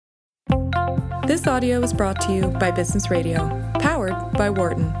This audio is brought to you by Business Radio, powered by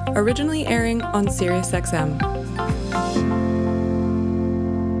Wharton, originally airing on SiriusXM.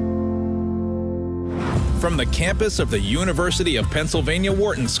 From the campus of the University of Pennsylvania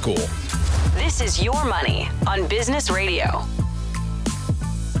Wharton School. This is Your Money on Business Radio.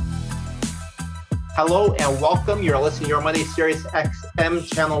 Hello and welcome. You're listening to Your Money,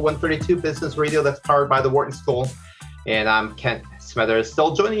 SiriusXM, Channel 132, Business Radio that's powered by the Wharton School. And I'm Kent Smithers,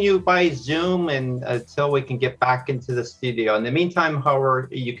 still joining you by Zoom and until we can get back into the studio. In the meantime, however,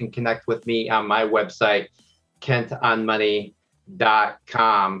 you can connect with me on my website,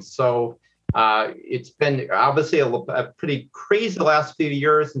 kentonmoney.com. So it's been obviously a pretty crazy the last few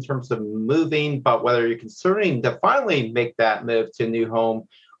years in terms of moving, but whether you're considering to finally make that move to a new home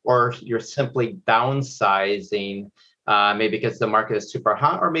or you're simply downsizing, maybe because the market is super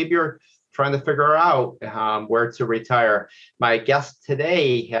hot, or maybe you're trying to figure out where to retire. My guest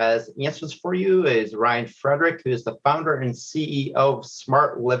today has answers for you is Ryan Frederick, who is the founder and CEO of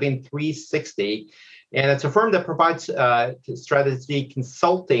Smart Living 360. And it's a firm that provides strategy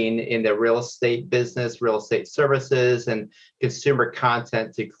consulting in the real estate business, real estate services, and consumer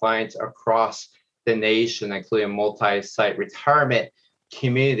content to clients across the nation, including multi-site retirement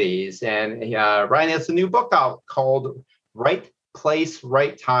communities. And Ryan has a new book out called Right Place,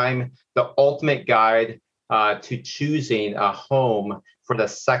 Right Time, the ultimate guide to choosing a home for the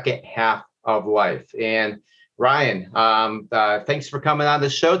second half of life. And Ryan, thanks for coming on the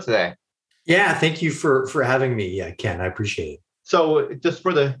show today. Yeah, thank you for having me, Ken. I appreciate it. So just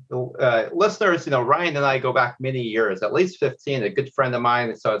for the listeners, Ryan and I go back many years, at least 15, a good friend of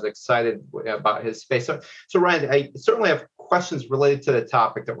mine. So I was excited about his space. So Ryan, I certainly have questions related to the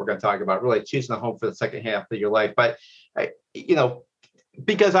topic that we're going to talk about, really choosing a home for the second half of your life. But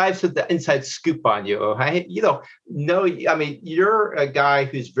because I've said the inside scoop on you, you're a guy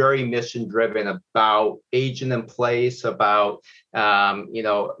who's very mission driven about aging in place, about,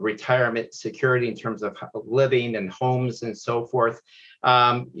 retirement security in terms of living and homes and so forth.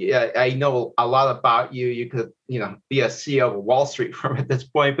 I know a lot about you. You could, be a CEO of a Wall Street firm at this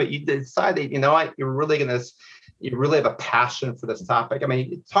point, but you decided, you really have a passion for this topic.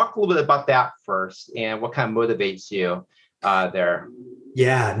 Talk a little bit about that first and what kind of motivates you there.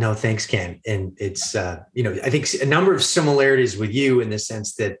 Yeah, no, thanks, Ken. And it's, I think a number of similarities with you in the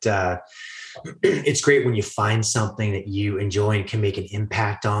sense that it's great when you find something that you enjoy and can make an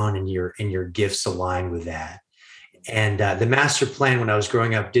impact on, and your gifts align with that. And the master plan when I was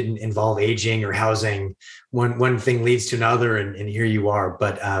growing up didn't involve aging or housing. One thing leads to another, and here you are.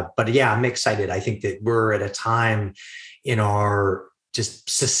 But yeah, I'm excited. I think that we're at a time in our just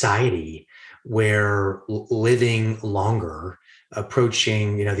society where living longer,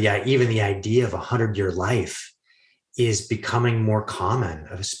 approaching, even the idea of 100-year life is becoming more common,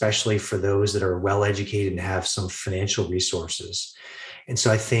 especially for those that are well-educated and have some financial resources. And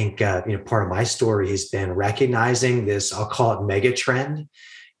so I think, part of my story has been recognizing this, I'll call it mega trend,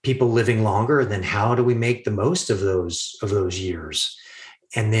 people living longer. Then how do we make the most of those years?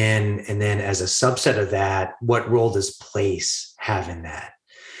 And then as a subset of that, what role does place have in that?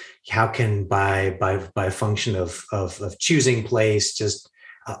 How can by a function of choosing place, just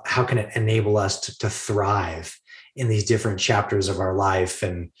how can it enable us to thrive in these different chapters of our life?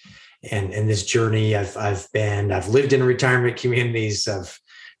 And this journey I've lived in retirement communities. I've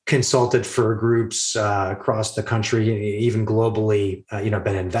consulted for groups across the country, even globally. Been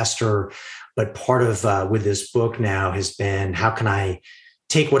an investor, but part of with this book now has been how can I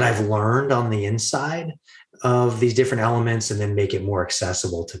take what I've learned on the inside of these different elements and then make it more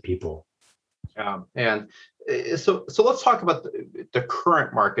accessible to people. And so let's talk about the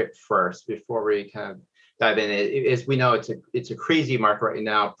current market first before we kind of dive in. As we know, it's a crazy market right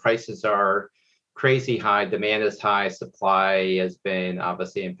now. Prices are crazy high, demand is high, supply has been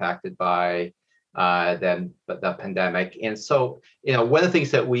obviously impacted by the pandemic. And so, one of the things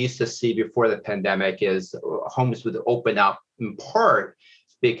that we used to see before the pandemic is homes would open up in part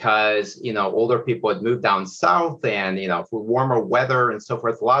because, older people had moved down south and, for warmer weather and so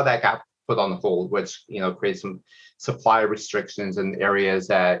forth, a lot of that got put on hold, which, created some supply restrictions in areas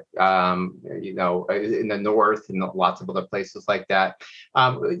that, in the north and lots of other places like that.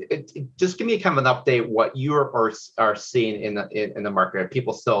 Just give me kind of an update what you are seeing in the market. Are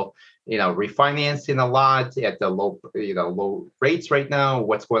people still, refinancing a lot at the low rates right now?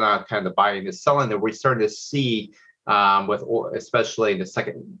 What's going on kind of buying and selling? Are we starting to see especially in the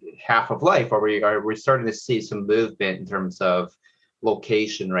second half of life, are we starting to see some movement in terms of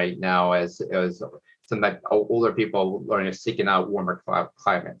location right now as some older people are seeking out warmer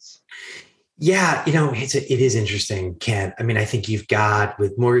climates? Yeah, it is interesting, Ken. I mean, I think you've got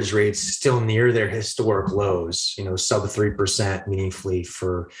with mortgage rates still near their historic lows, sub 3% meaningfully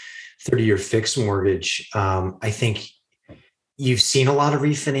for 30-year fixed mortgage. I think you've seen a lot of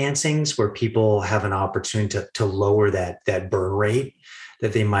refinancings where people have an opportunity to lower that burn rate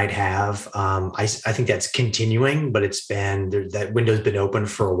that they might have. I think that's continuing, but that window's been open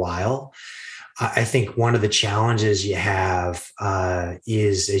for a while. I think one of the challenges you have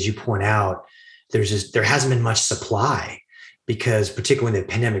is, as you point out, there hasn't been much supply because particularly when the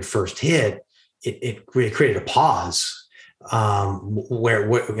pandemic first hit, it created a pause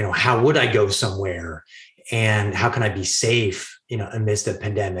where how would I go somewhere and how can I be safe, amidst the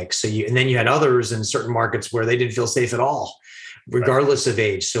pandemic? And then you had others in certain markets where they didn't feel safe at all, regardless of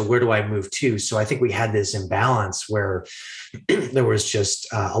age. So where do I move to? So I think we had this imbalance where there was just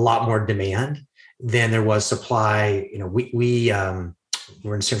a lot more demand than there was supply. We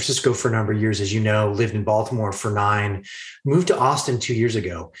were in San Francisco for a number of years, as you know, lived in Baltimore for 9, moved to Austin 2 years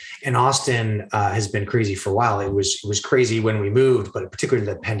ago. And Austin has been crazy for a while. It was crazy when we moved, but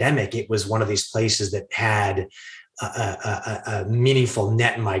particularly the pandemic, it was one of these places that had a meaningful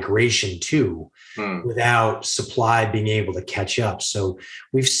net migration too, without supply being able to catch up. So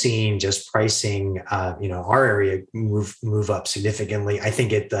we've seen just pricing, our area move up significantly. I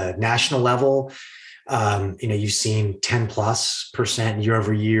think at the national level, you've seen 10+% year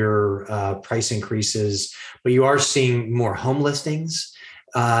over year price increases, but you are seeing more home listings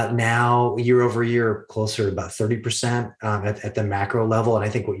now year over year, closer to about 30% at the macro level. And I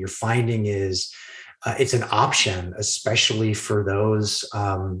think what you're finding is it's an option, especially for those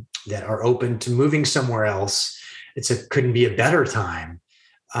that are open to moving somewhere else. Couldn't be a better time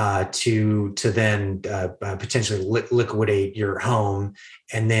to then potentially liquidate your home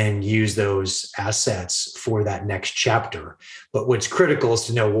and then use those assets for that next chapter. But what's critical is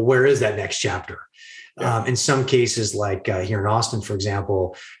to know, well, where is that next chapter? Yeah. In some cases, like here in Austin, for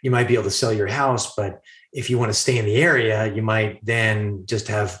example, you might be able to sell your house, but if you want to stay in the area, you might then just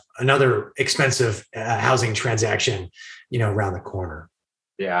have another expensive housing transaction, around the corner.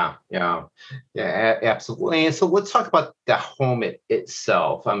 Yeah, absolutely. And so let's talk about the home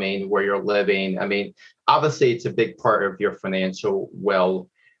itself. I mean, where you're living. I mean, obviously, it's a big part of your financial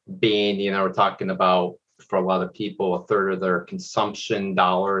well-being. We're talking about, for a lot of people, a third of their consumption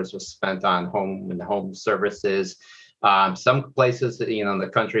dollars was spent on home and home services. Some places, in the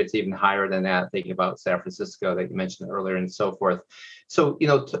country, it's even higher than that. Thinking about San Francisco that you mentioned earlier and so forth. So,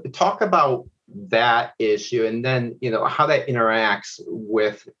 talk about that issue and then, how that interacts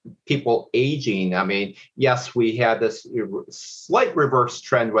with people aging. I mean, yes, we had this slight reverse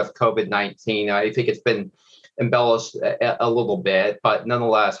trend with COVID-19. I think it's been embellished a little bit, but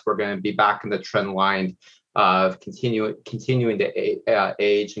nonetheless, we're going to be back in the trend line of continuing to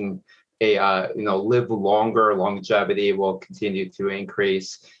age and live longer. Longevity will continue to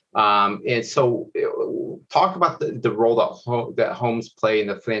increase. And so talk about the role that homes play in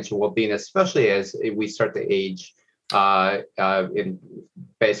the financial well-being, especially as we start to age and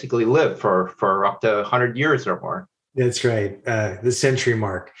basically live for up to 100 years or more. That's right. The century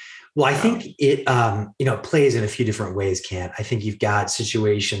mark. Well, I think it, plays in a few different ways, Ken. I think you've got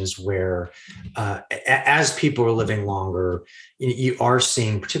situations where as people are living longer, you are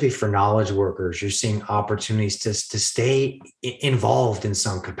seeing, particularly for knowledge workers, you're seeing opportunities to stay involved in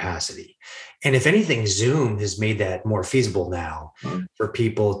some capacity. And if anything, Zoom has made that more feasible now for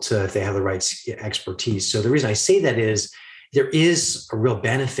people if they have the right expertise. So the reason I say that is there is a real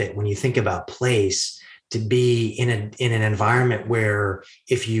benefit when you think about place to be in an environment where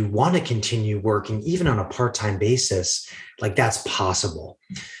if you want to continue working, even on a part-time basis, like that's possible.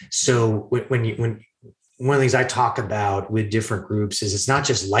 So when one of the things I talk about with different groups is it's not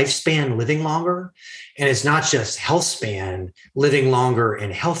just lifespan living longer, and it's not just health span living longer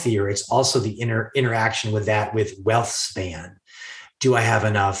and healthier. It's also the interaction with that with wealth span. Do I have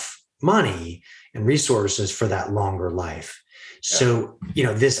enough money and resources for that longer life? So,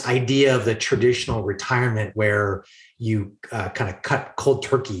 this idea of the traditional retirement where you kind of cut cold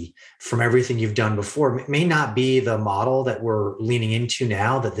turkey from everything you've done before may not be the model that we're leaning into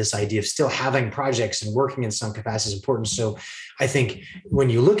now, that this idea of still having projects and working in some capacity is important. So I think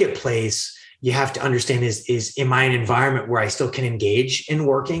when you look at place, you have to understand am I in an environment where I still can engage in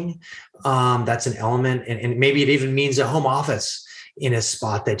working? That's an element. And maybe it even means a home office in a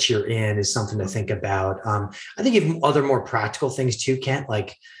spot that you're in is something to think about. I think even other more practical things too, Kent,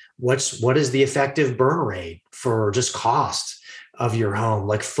 like what is the effective burn rate for just cost of your home,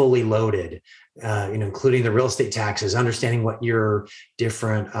 like fully loaded, including the real estate taxes, understanding what your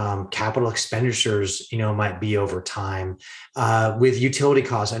different capital expenditures, might be over time. With utility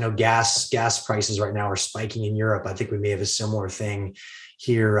costs, I know gas prices right now are spiking in Europe. I think we may have a similar thing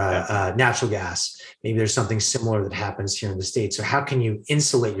here. Natural gas, maybe there's something similar that happens here in the States. So how can you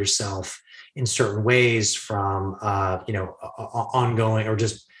insulate yourself in certain ways from, ongoing or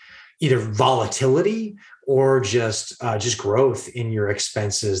just either volatility or just growth in your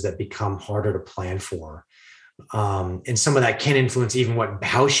expenses that become harder to plan for. And some of that can influence even what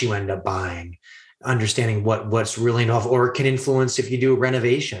house you end up buying, understanding what's really involved, or it can influence if you do a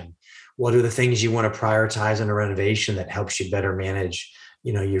renovation. What are the things you want to prioritize in a renovation that helps you better manage,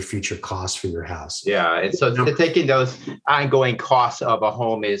 your future costs for your house? Yeah, and so taking those ongoing costs of a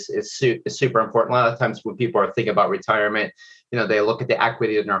home is super important. A lot of times when people are thinking about retirement, they look at the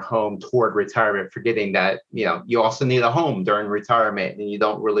equity in their home toward retirement, forgetting that, you also need a home during retirement, and you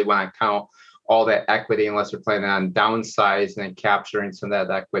don't really want to count all that equity unless you're planning on downsizing and capturing some of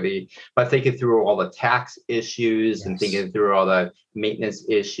that equity. But thinking through all the tax issues and thinking through all the maintenance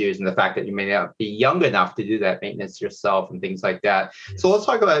issues and the fact that you may not be young enough to do that maintenance yourself and things like that. So let's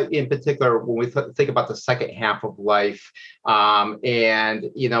talk about, in particular, when we think about the second half of life. I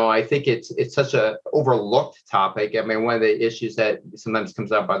think it's such a overlooked topic. I mean, one of the issues that sometimes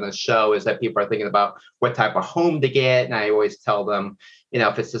comes up on the show is that people are thinking about what type of home to get. And I always tell them,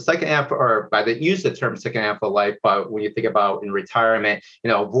 if it's the second half, or by the use the term second half of life, but when you think about in retirement,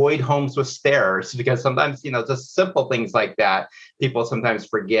 avoid homes with stairs, because sometimes, just simple things like that, people sometimes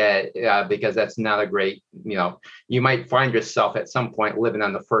forget, because that's not a great, you might find yourself at some point living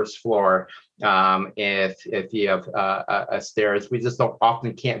on the first floor. If you have a stairs, we just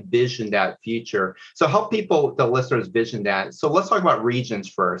can't vision that future. So help people, the listeners, vision that. So let's talk about regions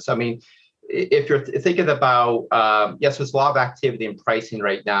first. I mean, if you're thinking about, yes, there's a lot of activity in pricing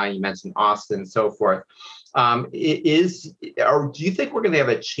right now. You mentioned Austin and so forth. Or do you think we're going to have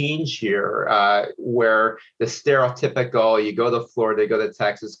a change here where the stereotypical, you go to Florida, go to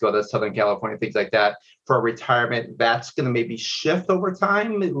Texas, go to Southern California, things like that, for retirement, that's going to maybe shift over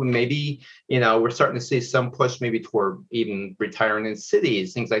time? Maybe, we're starting to see some push maybe toward even retiring in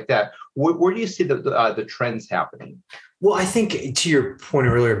cities, things like that. Where do you see the trends happening? Well, I think to your point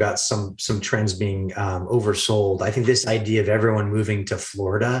earlier about some trends being oversold, I think this idea of everyone moving to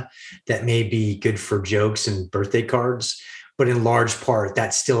Florida, that may be good for jokes and birthday cards, but in large part,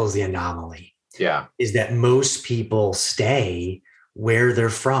 that still is the anomaly. Yeah. Is that most people stay where they're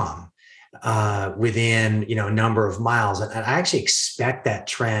from within, a number of miles. And I actually expect that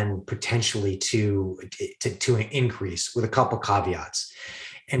trend potentially to increase with a couple caveats.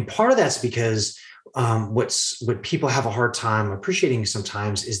 And part of that's because what people have a hard time appreciating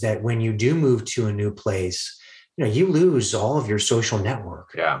sometimes is that when you do move to a new place, you lose all of your social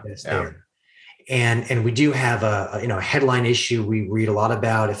network. That's there. And we do have a headline issue we read a lot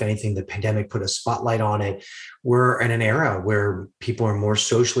about. If anything, the pandemic put a spotlight on it. We're in an era where people are more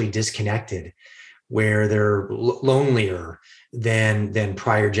socially disconnected, where they're lonelier than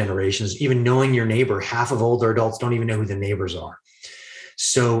prior generations. Even knowing your neighbor, half of older adults don't even know who the neighbors are.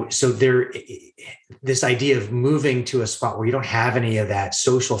 So there, this idea of moving to a spot where you don't have any of that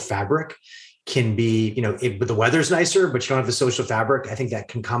social fabric can be, but the weather's nicer, but you don't have the social fabric. I think that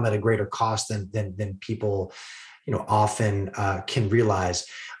can come at a greater cost than people, often can realize.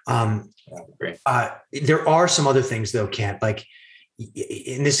 There are some other things though, Kent, like,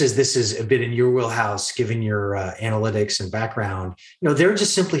 and this is a bit in your wheelhouse, given your analytics and background. There are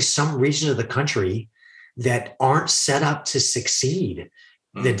just simply some regions of the country that aren't set up to succeed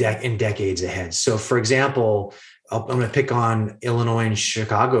in decades ahead. So, for example, I'm going to pick on Illinois and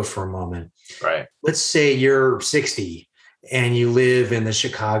Chicago for a moment. Right. Let's say you're 60 and you live in the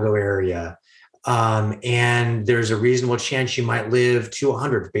Chicago area, and there's a reasonable chance you might live to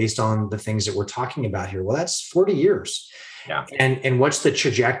 100 based on the things that we're talking about here. Well, that's 40 years. Yeah. And what's the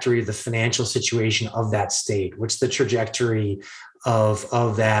trajectory of the financial situation of that state? What's the trajectory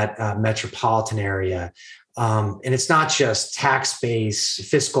of that metropolitan area? And it's not just tax base,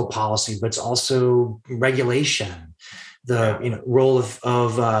 fiscal policy, but it's also regulation, the role of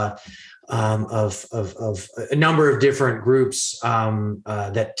a number of different groups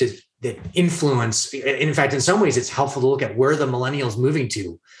that influence. In fact, in some ways, it's helpful to look at where the millennials moving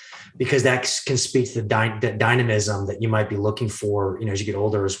to, because that can speak to the dynamism that you might be looking for, as you get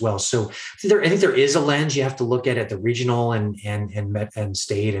older as well. So I think there is a lens you have to look at the regional and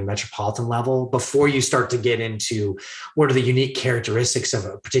state and metropolitan level before you start to get into what are the unique characteristics of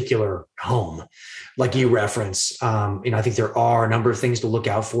a particular home. Like you reference, I think there are a number of things to look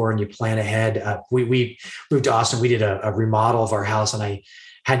out for, and you plan ahead. We moved to Austin. We did a remodel of our house, and I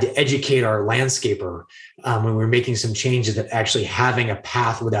had to educate our landscaper when we were making some changes that actually having a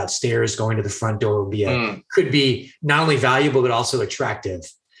path without stairs going to the front door could be not only valuable but also attractive.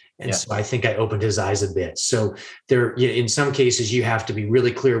 And so I think I opened his eyes a bit. So there, in some cases, you have to be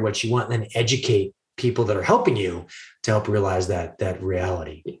really clear what you want and then educate people that are helping you to help realize that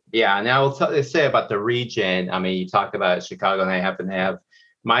reality. Yeah. And I will say about the region. I mean, you talked about Chicago, and I happen to have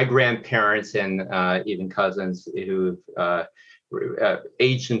my grandparents and even cousins who've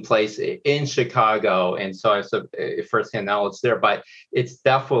aged in place in Chicago. And so I have some firsthand knowledge there, but it's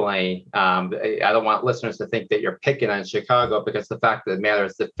definitely, I don't want listeners to think that you're picking on Chicago, because the fact of the matter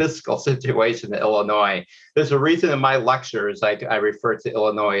is the fiscal situation in Illinois. There's a reason in my lectures, I refer to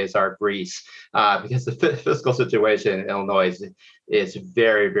Illinois as our Greece, because the fiscal situation in Illinois is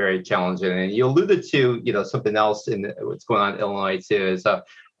very, very challenging. And you alluded to, something else in what's going on in Illinois too, is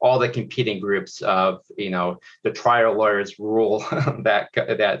all the competing groups of, the trial lawyers rule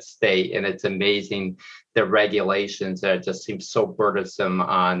that state. And it's amazing the regulations that just seem so burdensome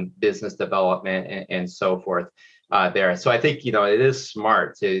on business development and so forth there. So I think, it is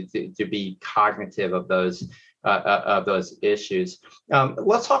smart to be cognitive of those issues.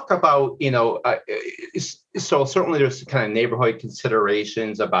 Let's talk about, so certainly there's kind of neighborhood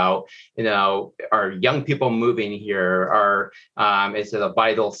considerations about, are young people moving here? Is it a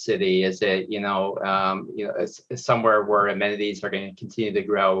vital city? Is it, it's somewhere where amenities are going to continue to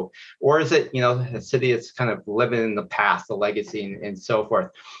grow? Or is it, a city that's kind of living in the past, the legacy and so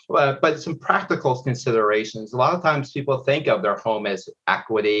forth? But some practical considerations. A lot of times people think of their home as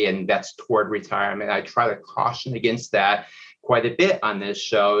equity and that's toward retirement. I try to caution against that quite a bit on this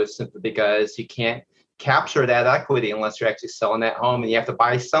show, simply because you can't capture that equity unless you're actually selling that home and you have to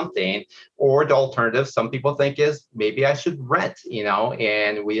buy something. Or the alternative, some people think, is maybe I should rent,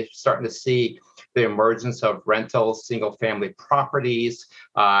 and we're starting to see the emergence of rental single family properties,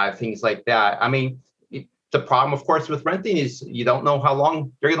 things like that. I mean, the problem, of course, with renting is you don't know how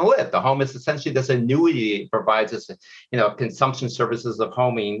long you're going to live. The home is essentially this annuity. It provides us, consumption services of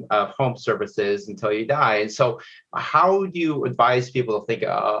home services until you die. And so how do you advise people to think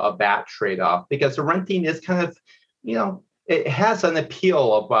of that trade-off? Because the renting is kind of, it has an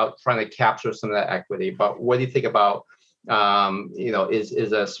appeal about trying to capture some of that equity. But what do you think about,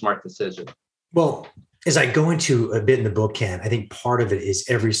 is a smart decision? Well, as I go into a bit in the book, Ken, I think part of it is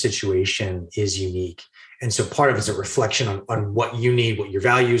every situation is unique. And so part of it is a reflection on what you need, what your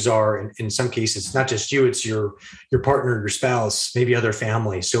values are. And in some cases, it's not just you, it's your partner, your spouse, maybe other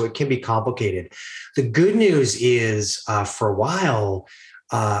family. So it can be complicated. The good news is for a while,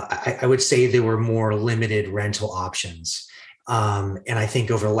 I would say there were more limited rental options. And I think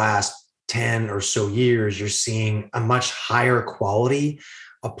over the last 10 or so years, you're seeing a much higher quality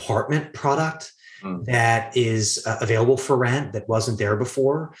apartment product that is available for rent that wasn't there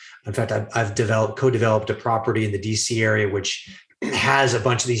before. In fact, I've co-developed a property in the DC area, which has a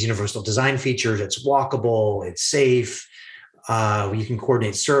bunch of these universal design features. It's walkable, it's safe, you can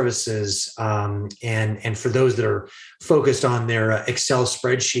coordinate services. And for those that are focused on their Excel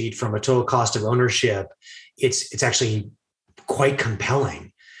spreadsheet from a total cost of ownership, it's actually quite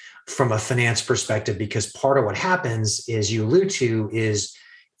compelling from a finance perspective, because part of what happens is, you allude to, is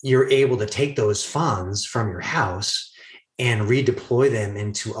you're able to take those funds from your house and redeploy them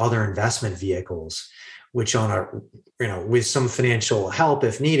into other investment vehicles, which with some financial help,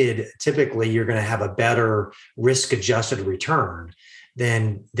 if needed, typically you're going to have a better risk-adjusted return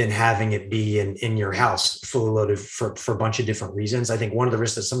than having it be in your house fully loaded for a bunch of different reasons. I think one of the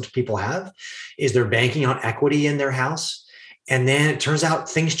risks that some people have is they're banking on equity in their house, and then it turns out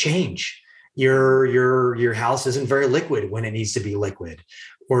things change. Your house isn't very liquid when it needs to be liquid,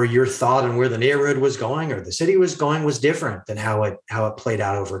 or your thought on where the neighborhood was going or the city was going was different than how it played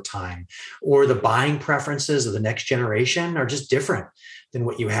out over time, or the buying preferences of the next generation are just different than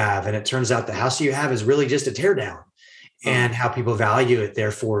what you have. And it turns out the house you have is really just a tear down, and how people value it,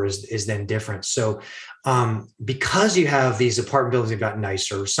 therefore, is then different. So Because you have these apartment buildings that have gotten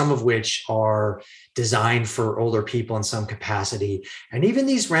nicer, some of which are designed for older people in some capacity, and even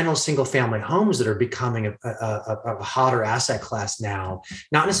these rental single family homes that are becoming a hotter asset class now,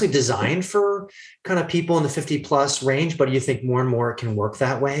 not necessarily designed for kind of people in the 50 plus range, but you think more and more it can work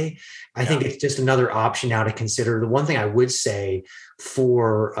that way. I think it's just another option now to consider. The one thing I would say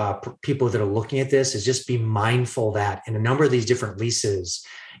for people that are looking at this is just be mindful that in a number of these different leases,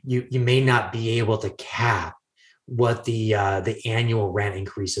 you may not be able to cap what the annual rent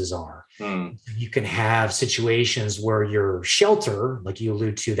increases are. You can have situations where your shelter, like you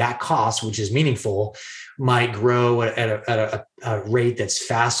allude to, that cost, which is meaningful, might grow at a rate that's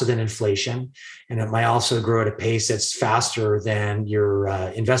faster than inflation, and it might also grow at a pace that's faster than your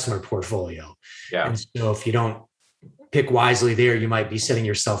investment portfolio. Yeah. And so if you don't pick wisely there, you might be setting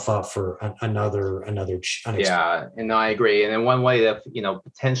yourself up for another. Yeah, and I agree. And then one way that,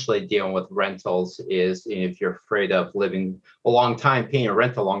 potentially dealing with rentals is, if you're afraid of living a long time, paying a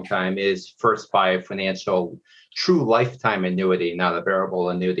rent a long time, is first buy a financial true lifetime annuity, not a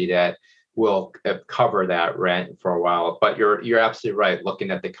variable annuity that will cover that rent for a while. But you're absolutely right.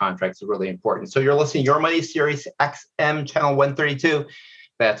 Looking at the contracts is really important. So you're listening to Your Money Series XM Channel 132.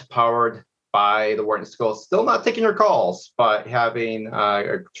 That's powered by the Wharton School. Still not taking your calls, but having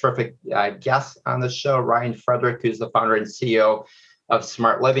a terrific guest on the show, Ryan Frederick, who's the founder and CEO of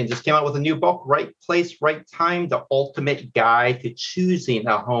Smart Living, just came out with a new book, Right Place, Right Time, The Ultimate Guide to Choosing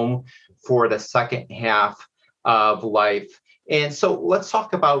a Home for the Second Half of Life. And so let's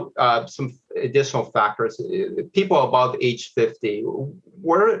talk about some additional factors. People above age 50,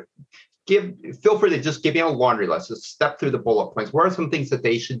 feel free to just give me a laundry list. Just step through the bullet points. What are some things that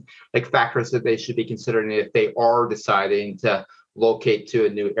they should, factors that they should be considering if they are deciding to locate to a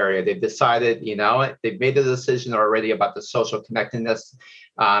new area? They've decided, they've made the decision already about the social connectedness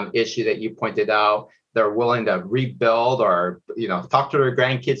issue that you pointed out. They're willing to rebuild or, talk to their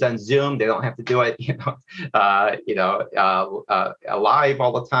grandkids on Zoom. They don't have to do it, live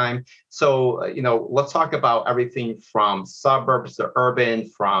all the time. So, let's talk about everything from suburbs to urban,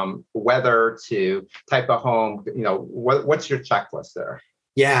 from weather to type of home. What's your checklist there?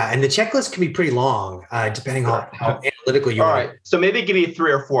 Yeah, and the checklist can be pretty long, depending on how analytical you are. All right, so maybe give me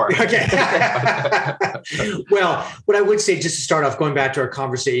 3 or 4. Okay. Well, what I would say, just to start off, going back to our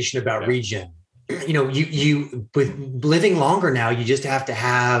conversation about region, you with living longer now, you just have to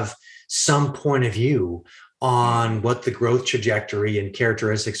have some point of view on what the growth trajectory and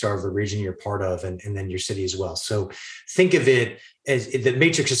characteristics are of the region you're part of, and then your city as well. So think of it as the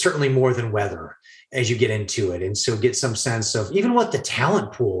matrix is certainly more than weather as you get into it. And so get some sense of even what the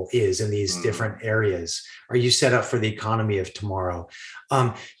talent pool is in these different areas. Are you set up for the economy of tomorrow?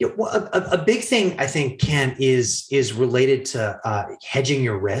 A big thing, I think, Ken, is related to hedging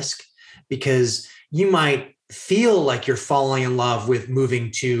your risk, because you might feel like you're falling in love with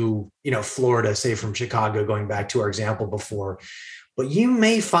moving to, Florida, say from Chicago, going back to our example before, but you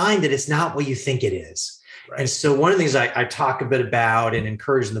may find that it's not what you think it is. Right. And so one of the things I talk a bit about and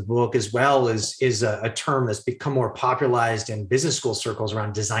encourage in the book as well is a term that's become more popularized in business school circles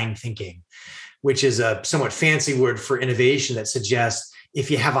around design thinking, which is a somewhat fancy word for innovation that suggests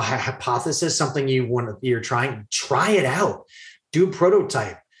if you have a hypothesis, something you're trying, try it out, do a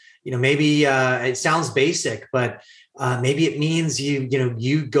prototype. Maybe it sounds basic, but maybe it means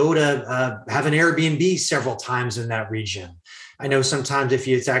you go to have an Airbnb several times in that region. I know sometimes if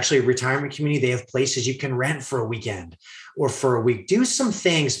it's actually a retirement community, they have places you can rent for a weekend or for a week. Do some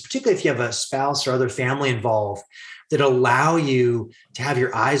things, particularly if you have a spouse or other family involved, that allow you to have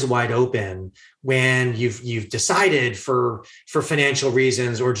your eyes wide open when you've decided for financial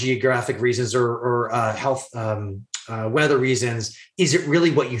reasons or geographic reasons or health weather reasons, is it really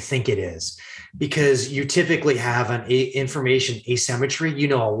what you think it is? Because you typically have an information asymmetry. You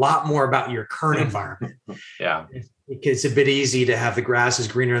know a lot more about your current environment. Yeah. It's a bit easy to have the grass is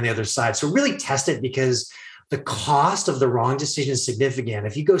greener on the other side. So really test it, because the cost of the wrong decision is significant.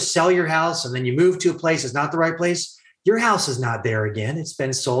 If you go sell your house and then you move to a place that's not the right place, your house is not there again. It's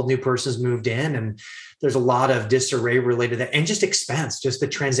been sold, new person's moved in, and there's a lot of disarray related to that. And just expense, just the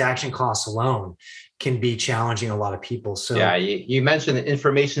transaction costs alone can be challenging a lot of people. So yeah, you mentioned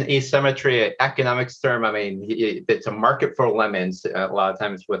information asymmetry, an economics term. I mean, it's a market for lemons. A lot of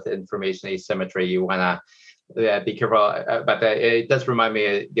times with information asymmetry, you want to be careful about that. It does remind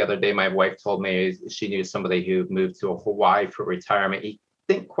me, the other day, my wife told me she knew somebody who moved to Hawaii for retirement. He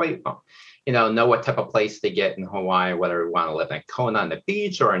didn't quite know what type of place to get in Hawaii, whether we want to live in Kona on the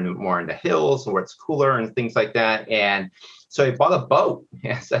beach or more in the hills where it's cooler and things like that. And So he bought a boat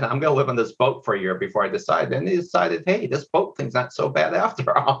and said, I'm going to live on this boat for a year before I decide. And he decided, hey, this boat thing's not so bad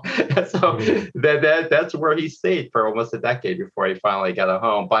after all. So that's where he stayed for almost a decade before he finally got a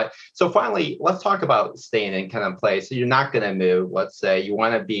home. But so finally, let's talk about staying in kind of place. So you're not going to move. Let's say you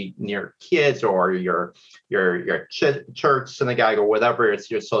want to be near kids or your church, synagogue, or whatever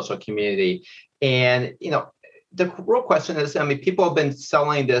it's your social community. And, the real question is, I mean, people have been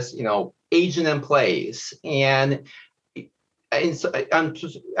selling this, aging in place. And so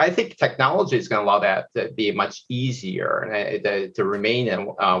I think technology is going to allow that to be much easier and to remain in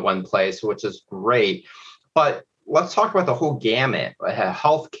one place, which is great. But let's talk about the whole gamut.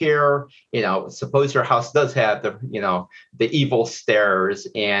 Healthcare, suppose your house does have the evil stairs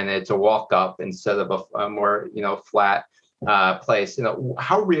and it's a walk up instead of a more, flat place.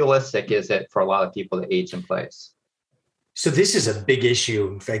 How realistic is it for a lot of people to age in place? So this is a big issue.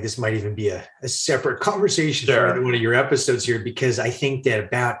 In fact, this might even be a separate conversation Sure. for one of your episodes here, because I think that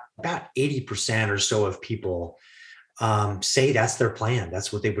about 80% or so of people say that's their plan.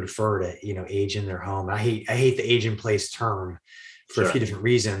 That's what they would prefer to, age in their home. I hate the age in place term for Sure. a few different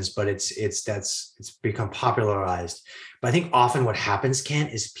reasons, but it's become popularized. But I think often what happens, Ken,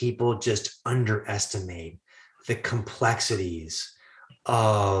 is people just underestimate the complexities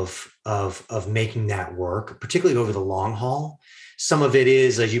of making that work, particularly over the long haul. Some of it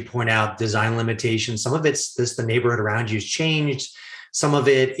is, as you point out, design limitations. Some of it's this, the neighborhood around you has changed. Some of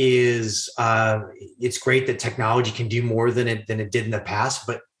it is it's great that technology can do more than it did in the past,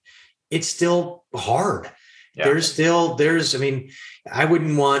 but it's still hard. Yeah. I mean, I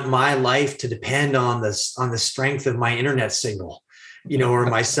wouldn't want my life to depend on the strength of my internet signal, or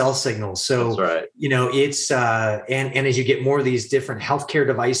my cell signal. So, that's right. It's, and as you get more of these different healthcare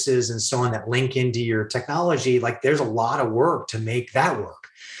devices and so on that link into your technology, like there's a lot of work to make that work.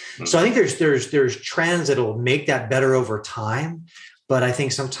 Mm-hmm. So I think there's trends that'll make that better over time. But I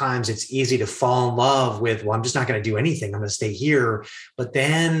think sometimes it's easy to fall in love with, well, I'm just not going to do anything. I'm going to stay here. But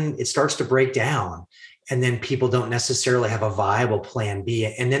then it starts to break down. And then people don't necessarily have a viable plan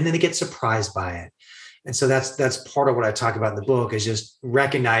B. And then they get surprised by it. And so that's part of what I talk about in the book, is just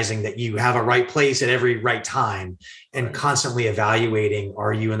recognizing that you have a right place at every right time and constantly evaluating,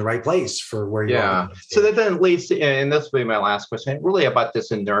 are you in the right place for where you are? So that then leads to, and this will be my last question, really about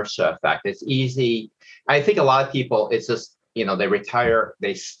this inertia effect. It's easy. I think a lot of people, it's just, they retire,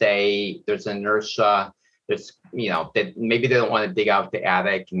 they stay, there's inertia. There's, that maybe they don't want to dig out the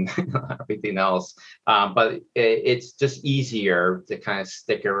attic and everything else. But it's just easier to kind of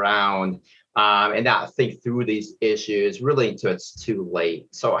stick around and not think through these issues really until it's too late.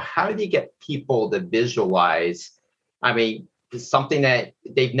 So how do you get people to visualize? I mean, it's something that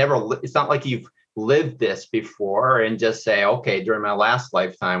they've never, it's not like you've lived this before and just say, okay, during my last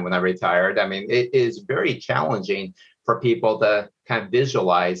lifetime when I retired. I mean, it is very challenging for people to kind of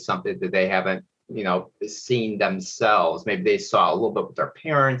visualize something that they haven't, seen themselves. Maybe they saw a little bit with their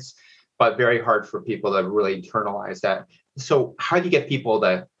parents, but very hard for people to really internalize that. So how do you get people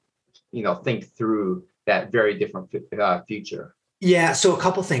to, think through that very different future? Yeah. So a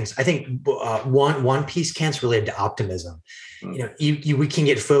couple things. I think one piece, Ken's related to optimism. We can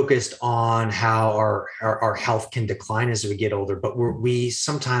get focused on how our health can decline as we get older, but we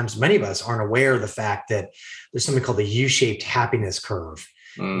sometimes, many of us aren't aware of the fact that there's something called the U-shaped happiness curve,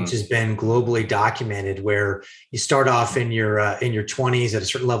 which has been globally documented, where you start off in your 20s at a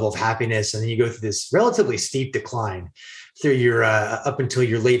certain level of happiness, and then you go through this relatively steep decline through your up until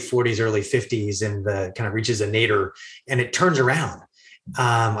your late 40s, early 50s, and kind of reaches a nadir, and it turns around.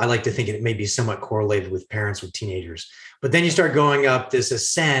 I like to think it may be somewhat correlated with parents with teenagers. But then you start going up this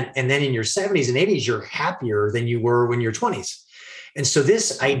ascent, and then in your 70s and 80s, you're happier than you were when you're 20s. And so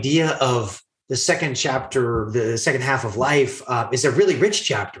this idea of the second chapter, the second half of life, is a really rich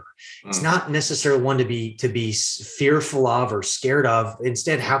chapter. It's not necessarily one to be fearful of or scared of.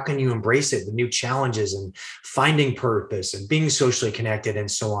 Instead, how can you embrace it with new challenges and finding purpose and being socially connected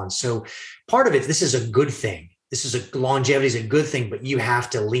and so on? So part of it, this is a good thing. Longevity is a good thing, but you have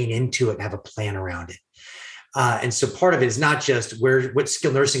to lean into it and have a plan around it. And so part of it is not just what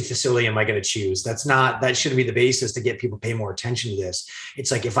skilled nursing facility am I going to choose? That shouldn't be the basis to get people to pay more attention to this.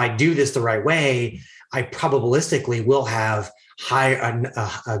 It's like, if I do this the right way, I probabilistically will have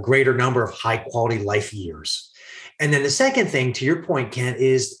a greater number of high quality life years. And then the second thing, to your point, Kent,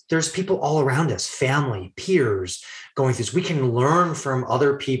 is there's people all around us, family, peers going through this. We can learn from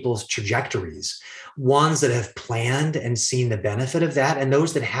other people's trajectories, ones that have planned and seen the benefit of that, and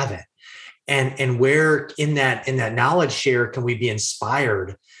those that haven't. And where in that knowledge share can we be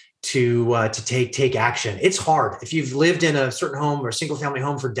inspired to take action. It's hard. If you've lived in a certain home or a single family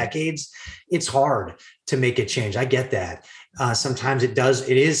home for decades, it's hard to make a change. I get that. Sometimes it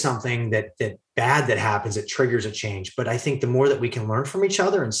is something that bad that happens that triggers a change. But I think the more that we can learn from each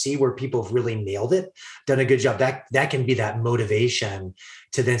other and see where people have really nailed it, done a good job, that can be that motivation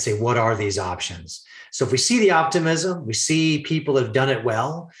to then say, what are these options? So if we see the optimism, we see people that have done it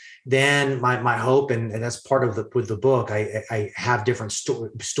well, then my hope, and that's part of with the book, I have different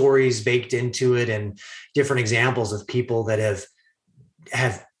stories baked into it and different examples of people that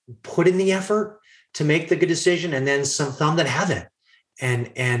have put in the effort to make the good decision, and then some that haven't. And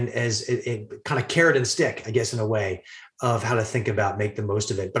as it kind of carrot and stick, I guess, in a way of how to think about make the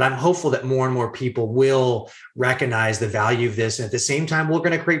most of it. But I'm hopeful that more and more people will recognize the value of this. And at the same time, we're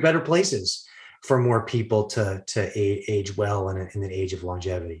going to create better places for more people to age well in an age of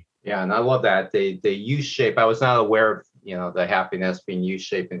longevity. Yeah, and I love that the U-shape. I was not aware of the happiness being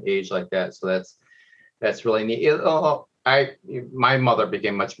U-shaped and age like that. So that's really neat. My mother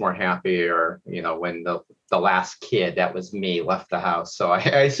became much more happier, when the last kid, that was me, left the house. So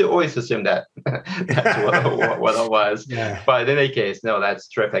I always assumed that that's what it was. Yeah. But in any case, no, that's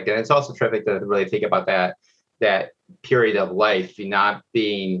terrific, and it's also terrific to really think about that period of life not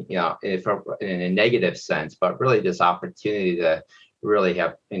being, in a negative sense, but really this opportunity to really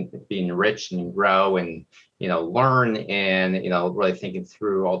be enriched and grow and learn and really thinking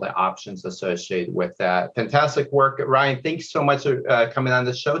through all the options associated with that. Fantastic work, Ryan. Thanks so much for coming on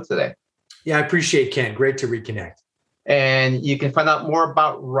the show today. Yeah, I appreciate it, Ken. Great to reconnect. And you can find out more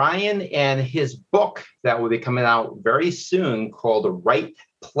about Ryan and his book that will be coming out very soon called Right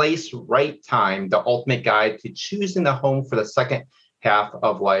Place, Right Time: The Ultimate Guide to Choosing a Home for the Second Half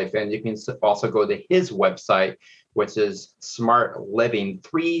of Life. And you can also go to his website, which is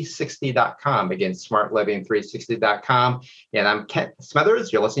smartliving360.com. Again, smartliving360.com. And I'm Kent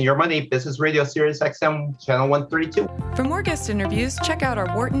Smethers. You're listening to Your Money, Business Radio, Sirius XM, Channel 132. For more guest interviews, check out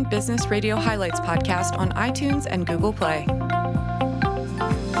our Wharton Business Radio Highlights podcast on iTunes and Google Play.